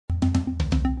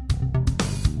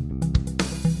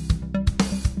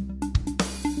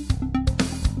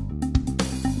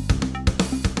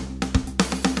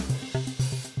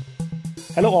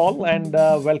Hello, all, and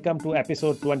welcome to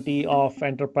episode 20 of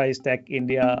Enterprise Tech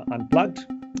India Unplugged.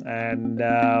 And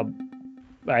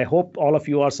I hope all of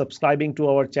you are subscribing to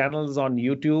our channels on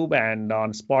YouTube and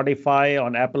on Spotify,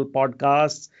 on Apple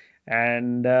Podcasts.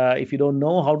 And if you don't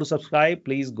know how to subscribe,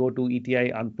 please go to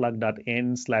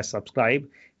etiunplugged.in/subscribe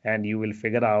and you will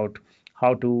figure out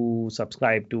how to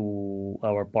subscribe to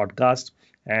our podcast.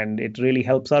 And it really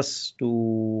helps us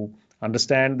to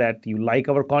understand that you like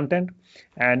our content.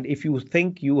 And if you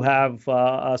think you have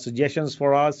suggestions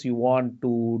for us, you want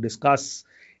to discuss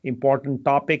important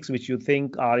topics which you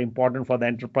think are important for the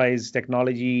enterprise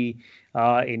technology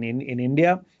in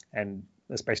India, and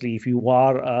especially if you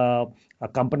are a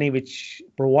company which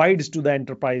provides to the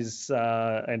enterprises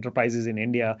in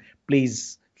India,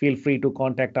 please feel free to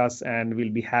contact us, and we'll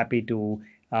be happy to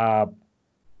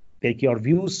take your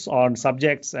views on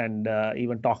subjects and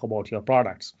even talk about your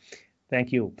products.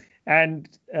 Thank you. And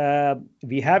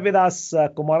we have with us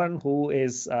Kumaran, who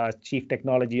is Chief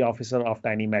Technology Officer of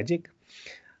Tiny Magic.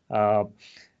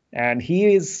 And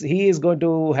he is going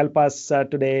to help us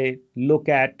today look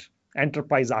at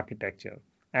enterprise architecture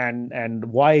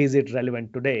and why is it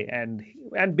relevant today. And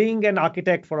being an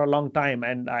architect for a long time,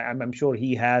 and I'm sure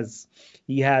he has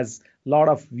a lot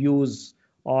of views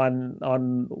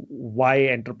on why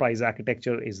enterprise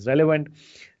architecture is relevant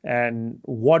and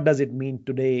what does it mean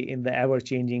today in the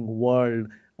ever-changing world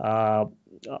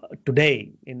today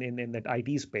in that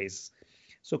IT space.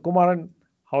 So Kumaran,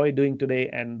 how are you doing today,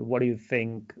 and what do you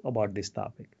think about this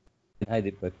topic? Hi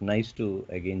Deepak, nice to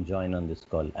again join on this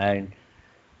call. And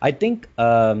I think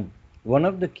one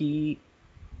of the key,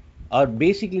 or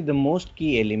basically the most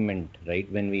key element,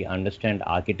 right, when we understand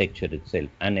architecture itself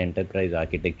and enterprise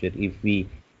architecture, if we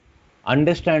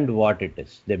understand what it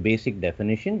is, the basic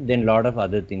definition, then a lot of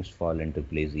other things fall into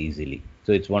place easily.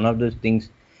 So it's one of those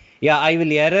things. Yeah, I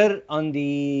will err on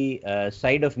the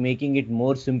side of making it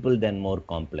more simple than more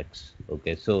complex.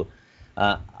 Okay, so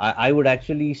I would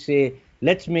actually say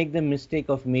let's make the mistake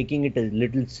of making it a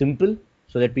little simple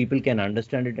so that people can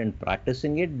understand it and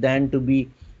practicing it, than to be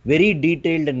very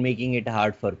detailed and making it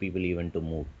hard for people even to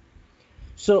move.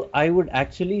 So I would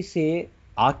actually say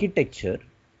architecture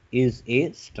is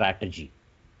a strategy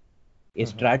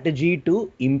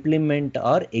to implement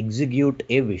or execute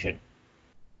a vision.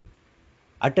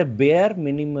 At a bare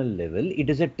minimal level, it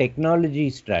is a technology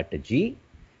strategy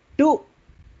to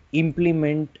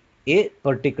implement a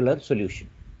particular solution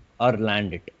or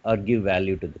land it or give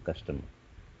value to the customer.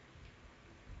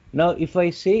 Now, if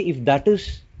I say if that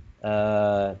is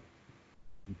the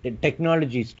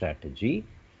technology strategy,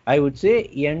 I would say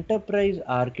enterprise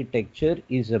architecture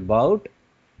is about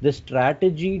the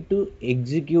strategy to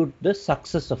execute the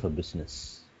success of a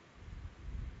business.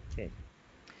 Okay.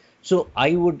 So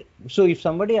if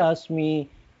somebody asks me,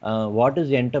 what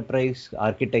is enterprise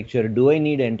architecture? Do I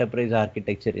need enterprise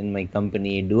architecture in my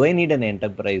company? Do I need an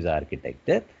enterprise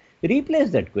architecture?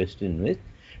 Replace that question with,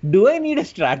 do I need a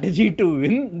strategy to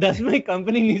win? Does my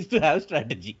company needs to have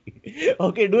strategy?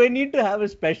 Okay, do I need to have a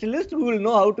specialist who will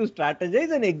know how to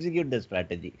strategize and execute the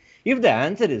strategy? If the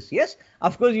answer is yes,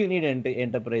 of course you need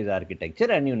enterprise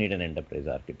architecture and you need an enterprise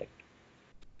architect.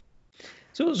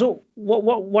 So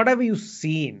what have you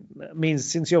seen?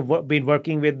 Means since you've been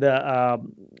working with the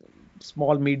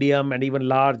small, medium, and even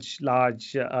large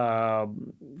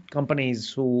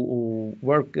companies who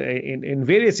work in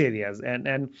various areas,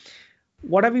 and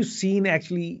what have you seen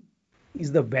actually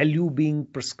is the value being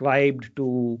prescribed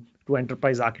to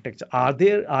enterprise architecture? Are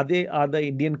the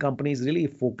Indian companies really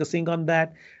focusing on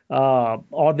that,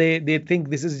 or they think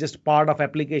this is just part of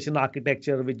application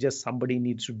architecture, which just somebody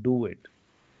needs to do it?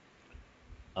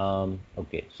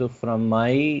 Okay, so from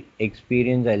my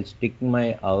experience, I'll stick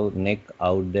my neck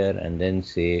out there and then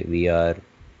say we are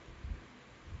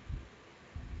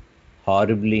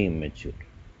horribly immature.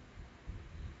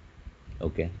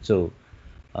 Okay, so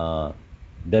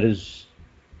there's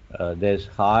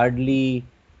hardly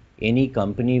any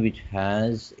company which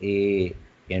has a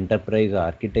enterprise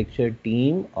architecture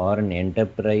team or an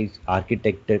enterprise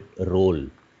architected role.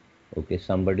 Okay,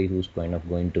 somebody who's kind of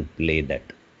going to play that.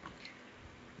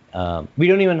 We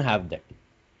don't even have that.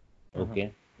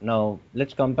 Okay. Now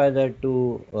let's compare that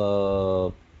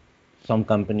to some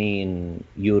company in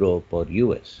Europe or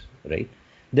US, right?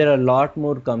 There are a lot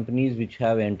more companies which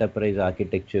have enterprise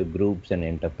architecture groups and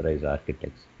enterprise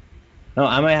architects. Now,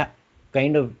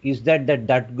 is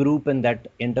that group and that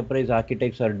enterprise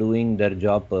architects are doing their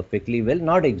job perfectly well?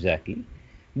 Not exactly,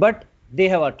 but they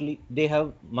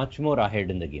have much more ahead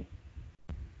in the game.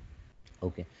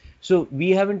 Okay. So we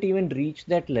haven't even reached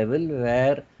that level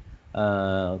where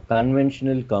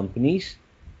conventional companies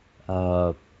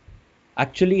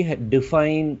actually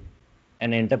define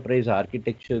an enterprise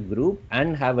architecture group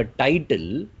and have a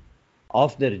title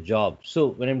of their job. So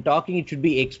when I'm talking, it should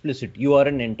be explicit. You are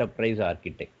an enterprise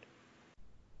architect,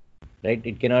 right?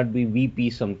 It cannot be VP,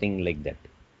 something like that.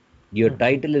 Your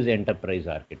title is enterprise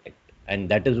architect, and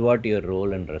that is what your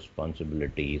role and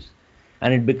responsibility is.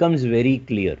 And it becomes very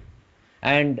clear.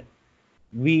 And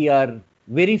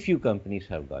very few companies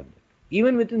have got that.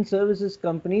 Even within services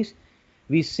companies,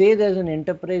 we say there's an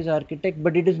enterprise architect,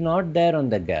 but it is not there on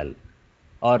the GAL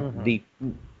or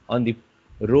on the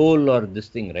role or this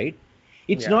thing, right?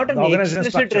 It's not an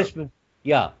explicit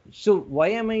yeah. So why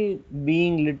am I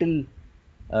being little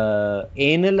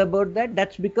anal about that?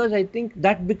 That's because I think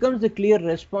that becomes the clear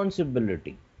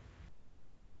responsibility.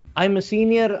 I'm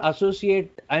an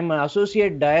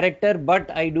associate director,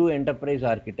 but I do enterprise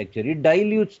architecture. It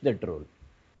dilutes that role,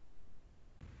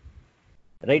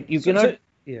 right? You cannot.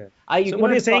 Yeah. So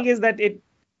what you're saying is that it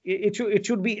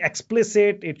should be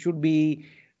explicit. It should be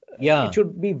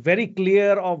very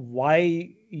clear of why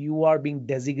you are being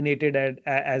designated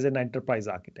as an enterprise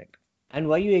architect and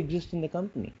why you exist in the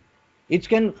company.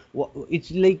 It's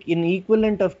like an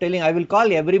equivalent of telling I will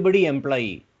call everybody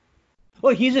employee. Oh,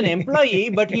 he's an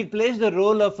employee, but he plays the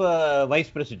role of a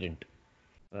vice president.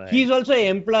 Right. He's also an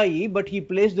employee, but he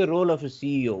plays the role of a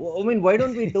CEO. I mean, why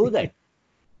don't we do that?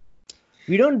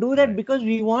 We don't do that because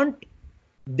we want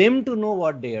them to know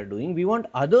what they are doing. We want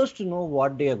others to know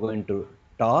what they are going to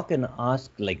talk and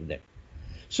ask like that.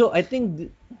 So I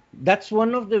think that's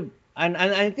one of the, and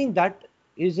I think that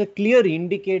is a clear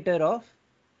indicator of,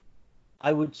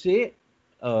 I would say,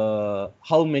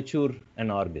 how mature an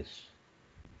org is.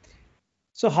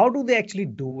 So how do they actually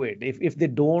do it? If they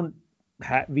don't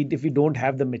have, if we don't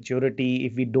have the maturity,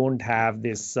 if we don't have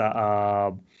this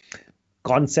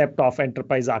concept of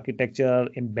enterprise architecture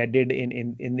embedded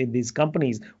in these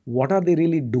companies, what are they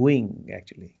really doing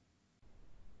actually?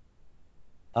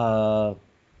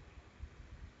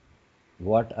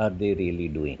 What are they really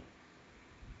doing?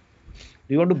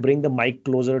 Do you want to bring the mic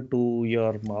closer to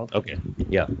your mouth? Okay.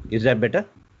 Yeah. Is that better?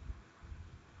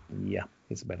 Yeah,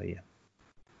 it's better. Yeah.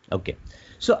 Okay.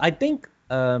 So I think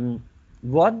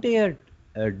what they are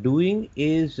doing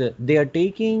is they are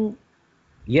taking,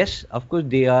 yes, of course,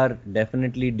 they are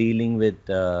definitely dealing with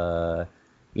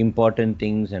important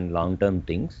things and long-term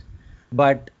things.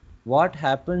 But what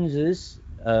happens is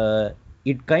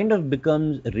it kind of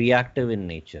becomes reactive in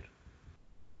nature.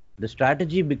 The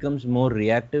strategy becomes more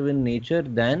reactive in nature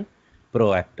than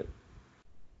proactive.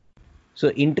 So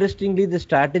interestingly, the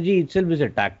strategy itself is a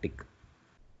tactic.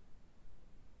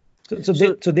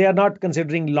 So they are not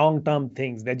considering long-term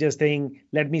things. They're just saying,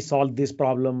 let me solve this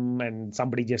problem and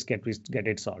somebody just get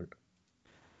it solved.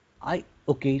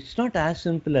 Okay, it's not as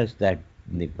simple as that,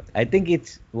 Deepak. I think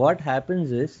it's what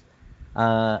happens is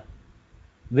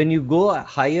when you go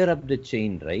higher up the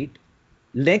chain, right?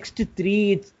 Next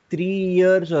 3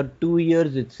 years or 2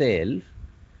 years itself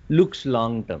looks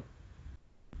long term.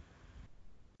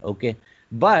 Okay,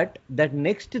 but that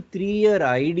next 3-year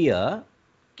idea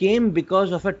came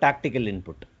because of a tactical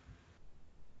input.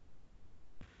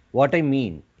 What I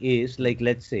mean is, like,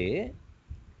 let's say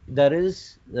there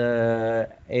is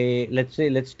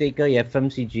let's take a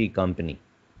FMCG company,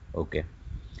 okay,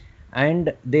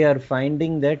 and they are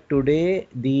finding that today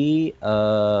the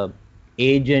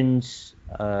agents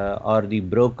or the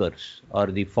brokers or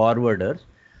the forwarders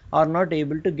are not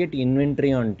able to get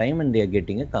inventory on time and they are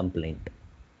getting a complaint.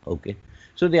 Okay,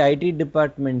 so the IT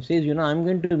department says, I'm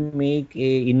going to make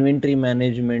a inventory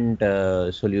management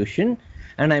solution,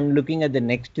 and I'm looking at the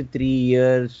next 3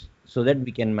 years so that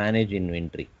we can manage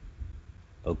inventory.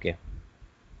 Okay,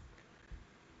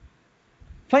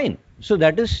 fine. So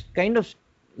that is kind of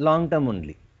long term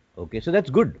only. Okay, so that's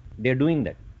good. They're doing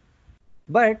that.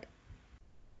 But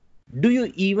do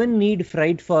you even need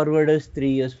freight forwarders 3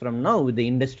 years from now with the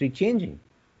industry changing?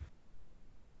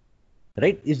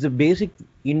 Right? Is the basic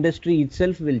industry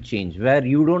itself will change, where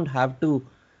you don't have to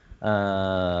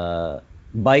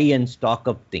buy and stock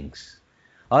up things,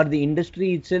 or the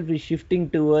industry itself is shifting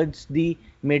towards the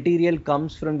material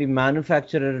comes from the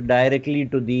manufacturer directly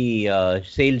to the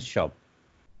sales shop.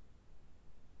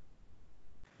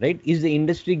 Right? Is the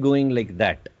industry going like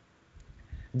that?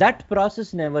 That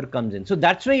process never comes in. So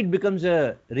that's why it becomes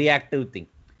a reactive thing.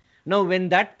 Now, when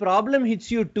that problem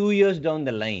hits you 2 years down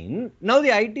the line, now the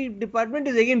IT department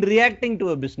is again reacting to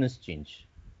a business change.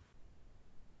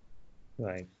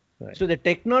 Right. So the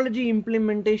technology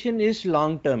implementation is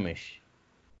long-termish,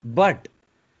 but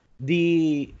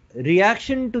the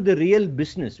reaction to the real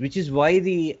business, which is why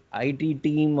the IT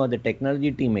team or the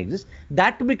technology team exists,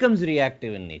 that becomes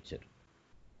reactive in nature.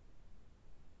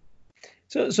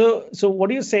 So what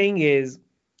you're saying is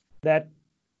that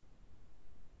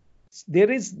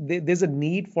there's a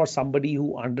need for somebody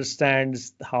who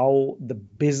understands how the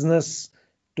business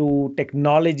to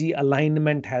technology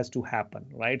alignment has to happen,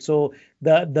 right? So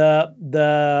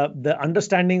the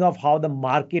understanding of how the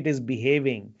market is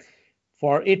behaving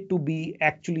for it to be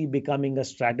actually becoming a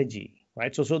strategy,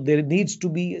 right? So there needs to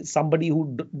be somebody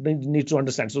who needs to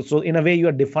understand. So in a way, you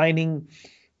are defining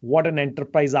what an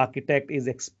enterprise architect is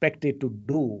expected to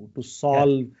do to Correct.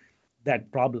 solve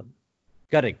that problem.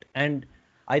 Correct. And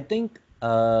I think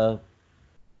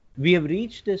we have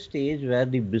reached a stage where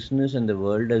the business and the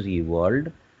world has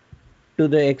evolved to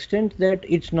the extent that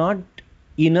it's not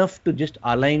enough to just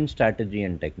align strategy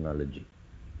and technology.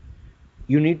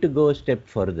 You need to go a step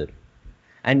further,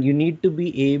 and you need to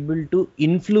be able to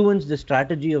influence the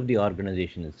strategy of the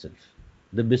organization itself,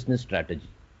 the business strategy.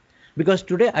 Because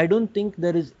today, I don't think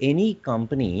there is any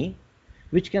company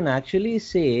which can actually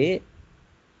say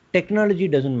technology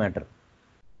doesn't matter.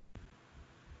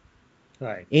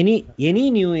 Right.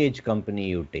 Any new age company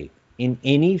you take in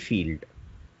any field,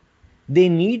 they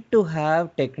need to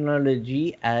have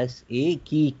technology as a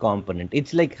key component.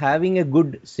 It's like having a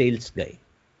good sales guy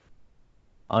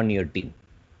on your team.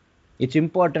 It's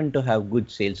important to have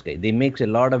good sales guy. They makes a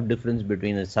lot of difference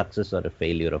between a success or a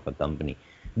failure of a company.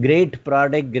 Great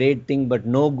product, great thing, but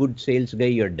no good sales guy,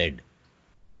 you're dead.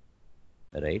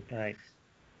 Right? Right.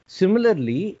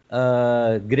 Similarly,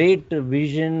 great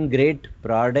vision, great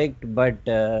product, but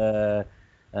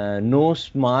no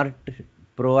smart,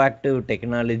 proactive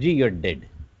technology, you're dead.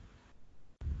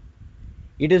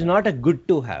 It is not a good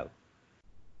to have.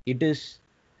 It is,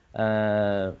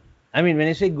 I mean, when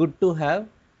I say good to have,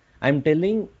 I'm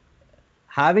telling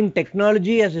having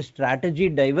technology as a strategy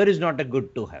driver is not a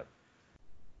good to have.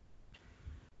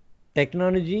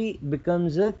 Technology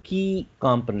becomes a key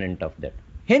component of that.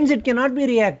 Hence, it cannot be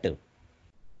reactive.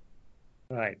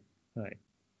 Right. Right.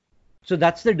 So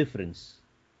that's the difference.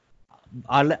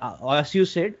 As you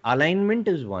said, alignment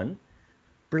is one,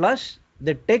 plus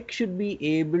the tech should be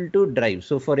able to drive.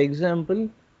 So, for example,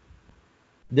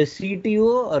 the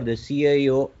CTO or the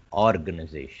CIO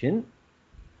organization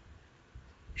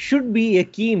should be a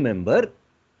key member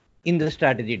in the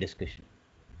strategy discussion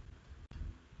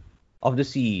of the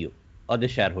CEO or the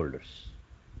shareholders.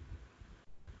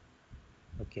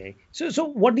 Okay. So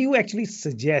what do you actually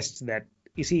suggest that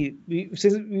you see?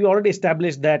 Since we already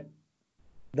established that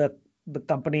the the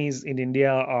companies in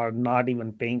India are not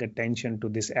even paying attention to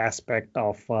this aspect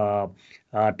of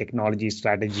technology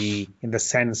strategy in the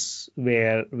sense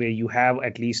where you have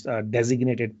at least a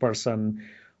designated person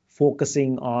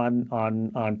focusing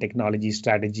on technology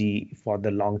strategy for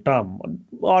the long term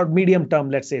or medium term,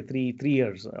 let's say 3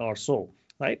 years or so,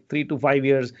 right? 3 to 5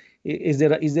 years. Is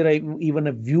there even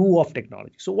a view of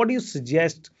technology? So what do you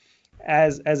suggest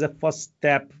as a first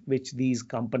step which these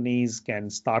companies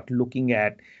can start looking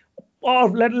at?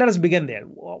 Or let us begin there.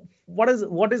 What is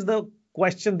the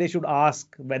question they should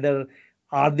ask, whether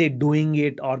are they doing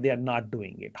it or they are not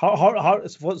doing it? How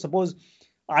suppose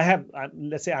I have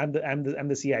let's say I'm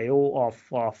the CIO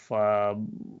of a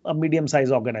medium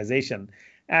sized organization,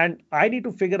 and I need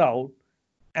to figure out,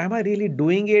 am I really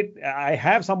doing it? I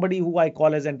have somebody who I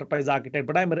call as enterprise architect,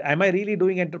 but am I really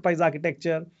doing enterprise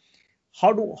architecture?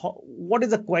 What is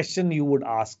the question you would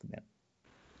ask them?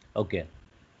 Okay.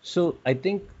 So I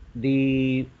think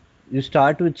you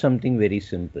start with something very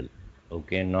simple,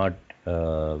 okay, not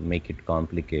make it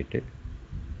complicated.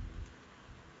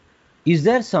 Is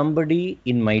there somebody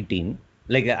in my team,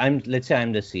 like let's say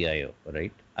I'm the CIO,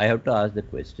 right? I have to ask the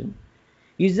question: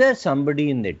 is there somebody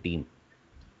in the team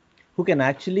who can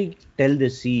actually tell the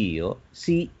CEO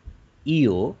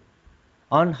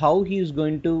on how he is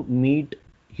going to meet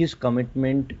his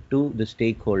commitment to the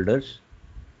stakeholders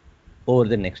over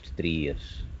the next 3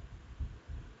 years?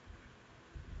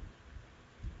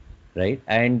 Right?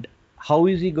 And how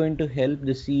is he going to help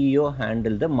the CEO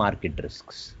handle the market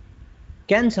risks?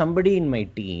 Can somebody in my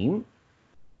team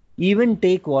even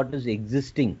take what is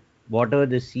existing, whatever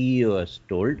the CEO has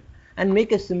told, and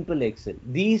make a simple Excel?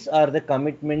 These are the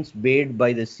commitments made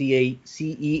by the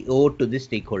CEO to the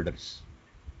stakeholders.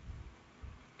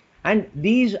 And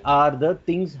these are the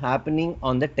things happening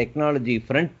on the technology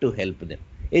front to help them.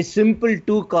 A simple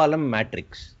 2-column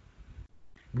matrix.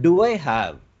 Do I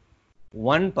have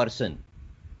one person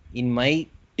in my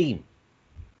team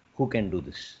who can do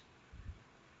this?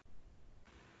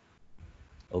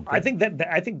 Okay. I think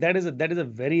that is a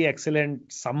very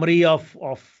excellent summary of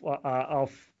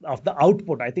the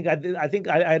output.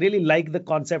 I really like the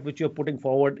concept which you're putting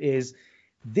forward. Is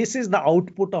this is the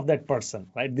output of that person,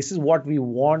 right? This is what we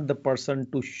want the person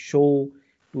to show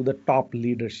to the top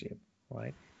leadership,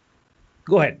 right?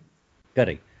 Go ahead.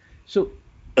 Correct. So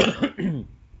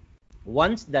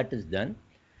once that is done,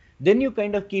 then you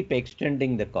kind of keep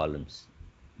extending the columns.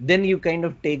 Then you kind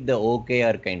of take the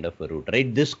OKR kind of a route,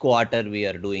 right? This quarter we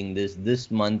are doing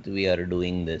this month we are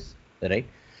doing this, right?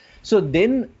 So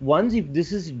then once if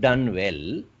this is done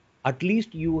well, at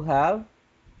least you're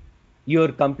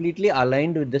completely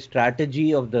aligned with the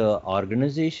strategy of the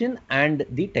organization and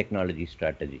the technology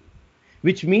strategy,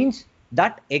 which means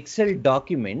that Excel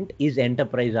document is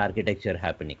enterprise architecture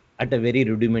happening at a very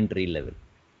rudimentary level.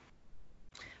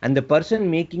 And the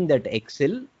person making that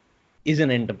Excel is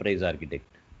an enterprise architect.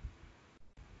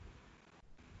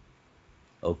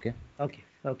 Okay.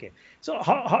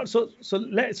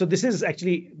 So this is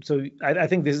actually, I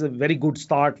think this is a very good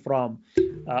start from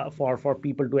for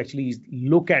people to actually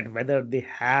look at whether they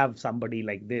have somebody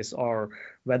like this, or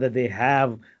whether they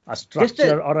have a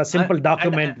structure or a simple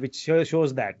document which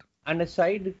shows that. And a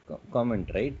side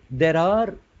comment, right? There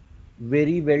are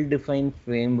very well defined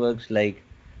frameworks, like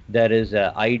there is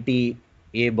a IT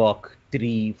ABOK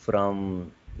 3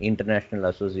 from International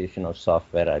Association of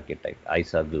Software Architects,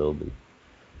 ISA Global.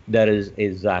 There is a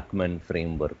Zachman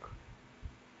framework.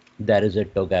 There is a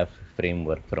TOGAF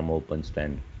framework from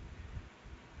OpenStand.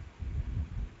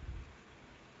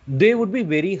 They would be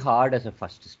very hard as a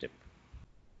first step.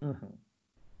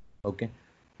 Okay.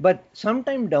 But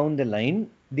sometime down the line,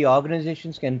 the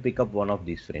organizations can pick up one of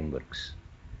these frameworks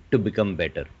to become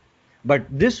better. But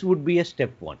this would be a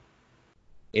step one.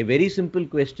 A very simple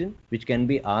question which can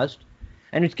be asked,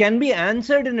 and it can be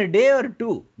answered in a day or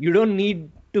two. You don't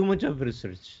need too much of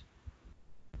research.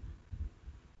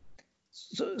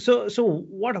 So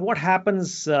what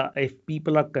happens if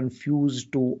people are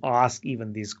confused to ask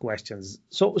even these questions?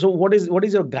 So what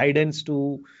is your guidance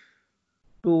to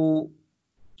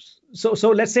so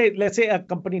let's say a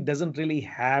company doesn't really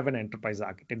have an enterprise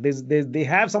architect. They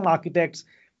have some architects,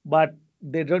 but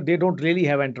they don't really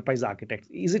have enterprise architects.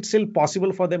 Is it still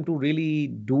possible for them to really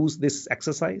do this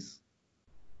exercise?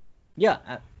 Yeah,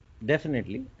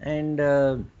 definitely.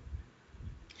 And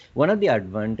one of the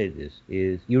advantages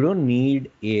is you don't need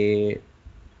a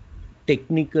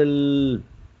technical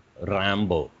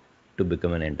Rambo to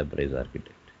become an enterprise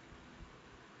architect.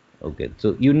 Okay,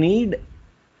 so you need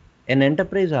an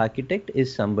enterprise architect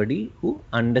is somebody who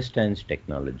understands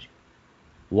technology,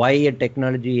 why a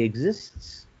technology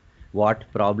exists, what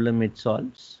problem it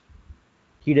solves.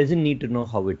 He doesn't need to know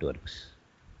how it works.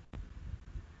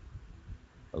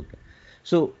 Okay,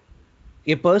 so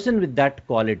a person with that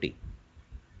quality,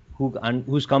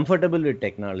 who's comfortable with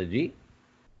technology,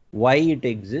 why it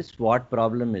exists, what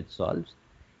problem it solves,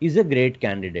 is a great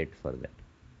candidate for that.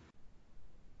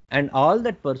 And all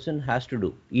that person has to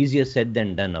do, easier said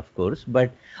than done, of course,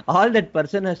 but all that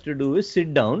person has to do is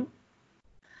sit down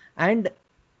and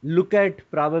look at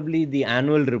probably the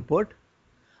annual report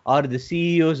or the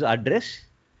CEO's address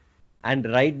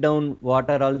and write down what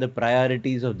are all the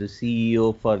priorities of the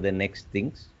CEO for the next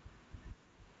things.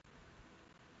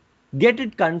 Get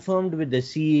it confirmed with the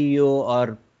CEO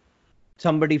or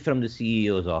somebody from the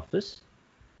CEO's office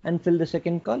and fill the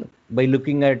second column by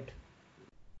looking at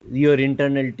your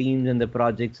internal teams and the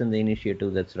projects and the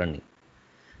initiative that's running.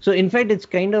 So in fact, it's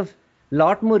kind of a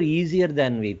lot more easier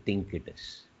than we think it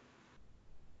is.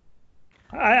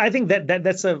 I think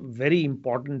that's a very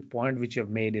important point which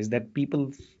you've made, is that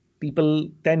people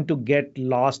tend to get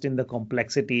lost in the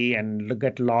complexity and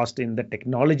get lost in the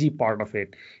technology part of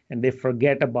it, and they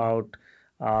forget about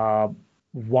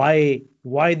why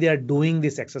they are doing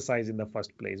this exercise in the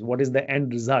first place. What is the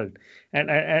end result?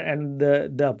 And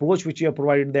the approach which you have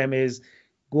provided them is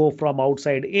go from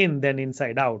outside in, then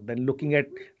inside out. Then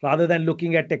rather than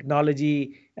looking at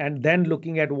technology and then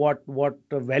looking at what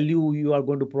value you are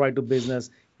going to provide to business,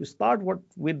 you start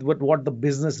with what the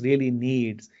business really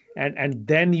needs, and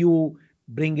then you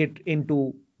bring it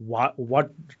into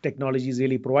what technology is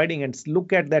really providing, and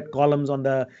look at that columns on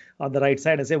the right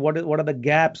side and say what are the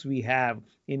gaps we have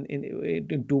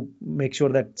in to make sure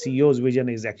that CEO's vision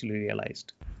is actually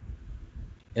realized.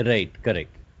 Right,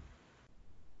 correct.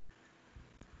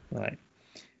 Right.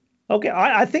 Okay.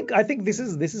 I think this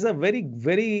is a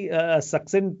very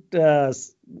succinct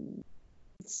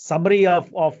summary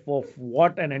of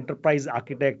what an enterprise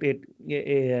architect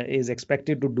is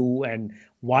expected to do, and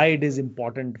why it is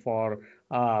important for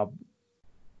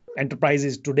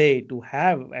enterprises today to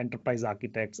have enterprise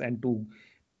architects and to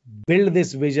build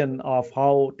this vision of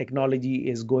how technology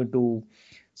is going to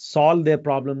solve their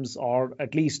problems, or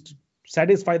at least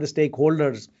satisfy the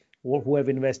stakeholders who have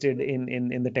invested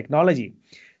in the technology.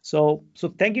 So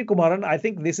thank you, Kumaran. I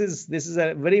think this is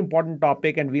a very important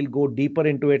topic, and we'll go deeper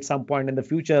into it some point in the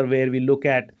future, where we look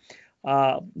at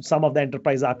some of the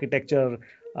enterprise architecture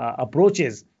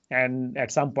approaches, and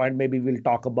at some point maybe we'll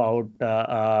talk about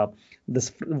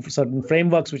this certain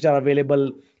frameworks which are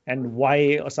available, and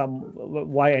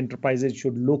why enterprises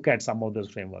should look at some of those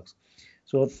frameworks.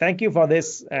 So thank you for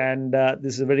this, and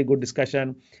this is a very good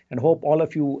discussion, and hope all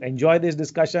of you enjoy this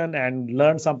discussion and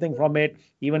learn something from it.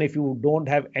 Even if you don't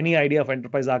have any idea of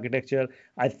enterprise architecture,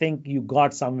 I think you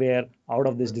got somewhere out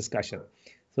of this discussion.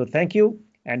 So thank you,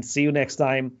 and see you next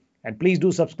time. And please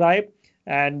do subscribe.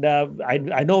 And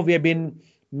I know we have been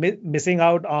missing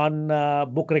out on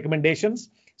book recommendations.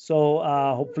 So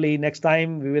hopefully next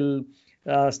time we will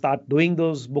start doing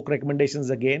those book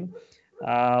recommendations again.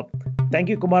 Uh, Thank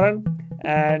you, Kumaran,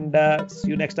 and see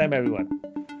you next time, everyone.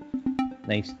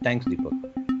 Nice. Thanks, Deepak.